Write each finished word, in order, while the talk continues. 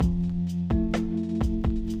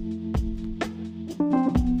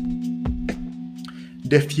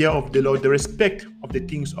the fear of the Lord, the respect of the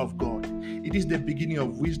things of God. It is the beginning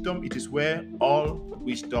of wisdom. It is where all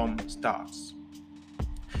wisdom starts.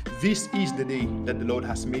 This is the day that the Lord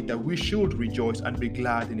has made, that we should rejoice and be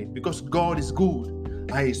glad in it, because God is good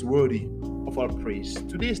and He is worthy of our praise.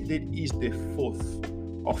 Today's date is the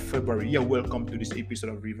 4th of February. You're welcome to this episode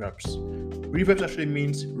of Reverbs. Reverbs actually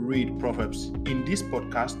means read Proverbs. In this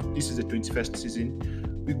podcast, this is the 21st season,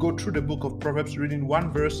 we go through the book of Proverbs, reading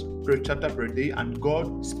one verse per chapter per day, and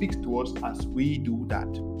God speaks to us as we do that.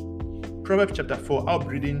 Proverbs chapter 4, I'll be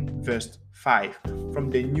reading verse 5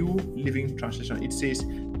 from the New Living Translation. It says,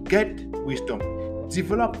 "Get wisdom,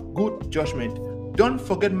 develop good judgment, don't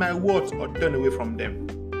forget my words or turn away from them."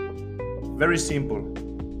 Very simple.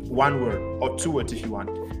 One word or two words if you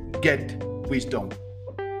want. Get wisdom.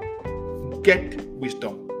 Get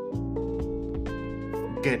wisdom.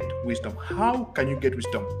 Get wisdom. How can you get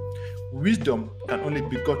wisdom? Wisdom can only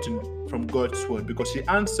be gotten from God's word, because He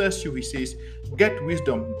answers you. He says, get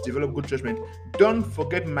wisdom, develop good judgment, don't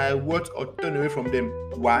forget my words or turn away from them.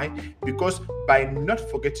 Why? Because by not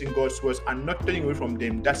forgetting God's words and not turning away from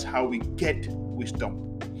them, that's how we get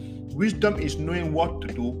wisdom. Wisdom is knowing what to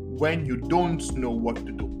do when you don't know what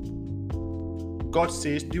to do. God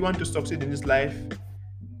says, do you want to succeed in this life?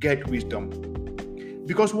 Get wisdom.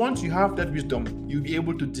 Because once you have that wisdom, you'll be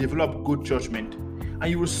able to develop good judgment and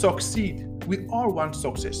you will succeed. We all want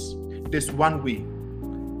success. There's one way.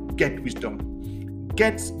 Get wisdom.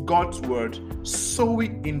 Get God's word, sow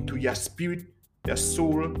it into your spirit, your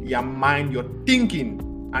soul, your mind, your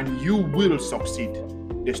thinking, and you will succeed.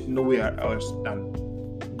 There's nowhere else than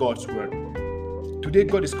God's word. Today,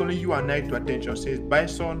 God is calling you and I to attention. Says, my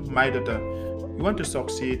son, my daughter, you want to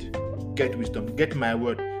succeed? Get wisdom. Get my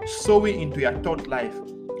word. Sow it into your thought life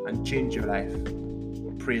and change your life.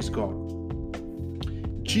 Praise God.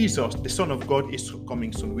 Jesus, the Son of God, is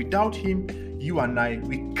coming soon. Without Him, you and I,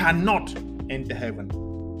 we cannot enter heaven.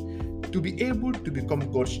 To be able to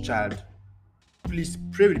become God's child, please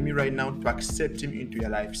pray with me right now to accept Him into your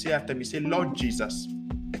life. Say after me, say, Lord Jesus,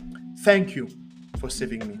 thank you for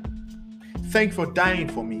saving me. Thank you for dying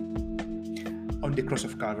for me on the cross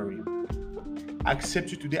of Calvary. I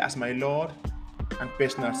accept you today as my Lord and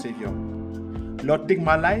personal Savior. Lord, take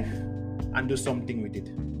my life and do something with it.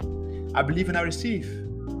 I believe and I receive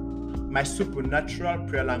my supernatural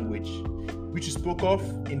prayer language, which you spoke of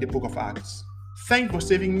in the book of Acts. Thank you for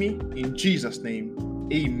saving me in Jesus' name.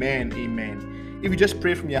 Amen. Amen. If you just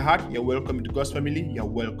pray from your heart, you're welcome into God's family. You're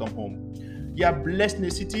welcome home. You are blessed in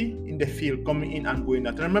the city, in the field, coming in and going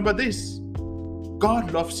out. And remember this,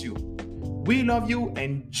 God loves you. We love you,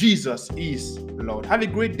 and Jesus is Lord. Have a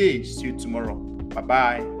great day. See you tomorrow.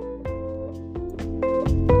 Bye-bye.